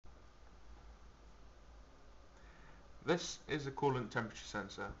This is a coolant temperature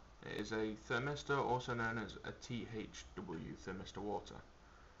sensor. It is a thermistor, also known as a THW thermistor water.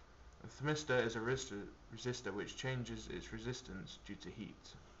 A thermistor is a resistor which changes its resistance due to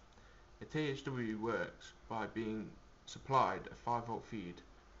heat. A THW works by being supplied a 5-volt feed,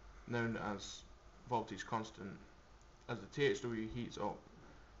 known as voltage constant. As the THW heats up,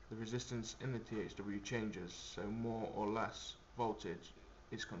 the resistance in the THW changes, so more or less voltage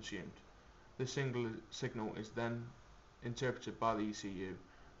is consumed. This signal is then interpreted by the ECU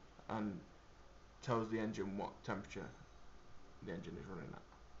and tells the engine what temperature the engine is running at.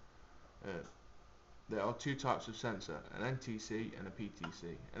 There are two types of sensor, an NTC and a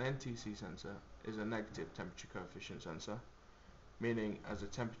PTC. An NTC sensor is a negative temperature coefficient sensor, meaning as the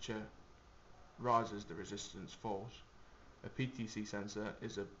temperature rises the resistance falls. A PTC sensor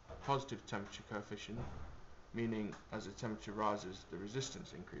is a positive temperature coefficient, meaning as the temperature rises the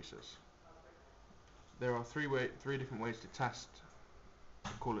resistance increases. There are three different ways to test a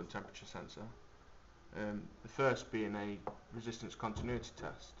coolant temperature sensor. The first being a resistance continuity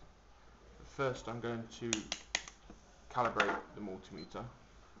test. First I'm going to calibrate the multimeter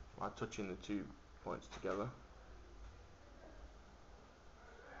by touching the 2 points together.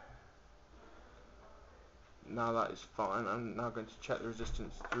 Now that is fine, I'm now going to check the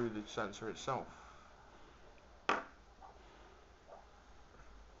resistance through the sensor itself.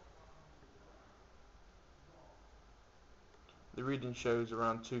 The reading shows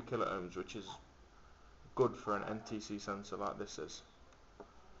around 2 kiloohms, which is good for an NTC sensor like this is.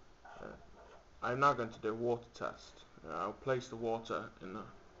 I'm now going to do a water test. I'll place the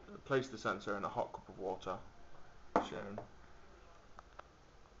sensor in a hot cup of water, shown,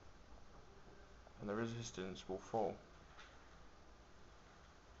 and the resistance will fall.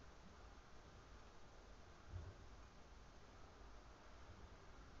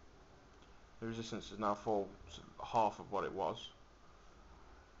 The resistance has now fallen to half of what it was.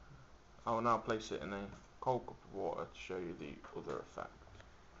 I will now place it in a cold cup of water to show you the other effect.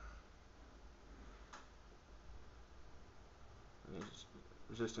 And the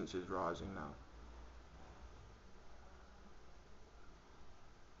resistance is rising now.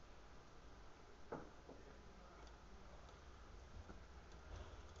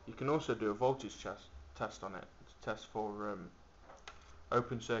 You can also do a voltage test on it to test for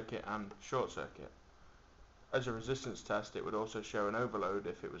open circuit and short circuit. As a resistance test, it would also show an overload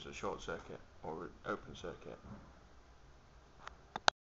if it was a short circuit or open circuit.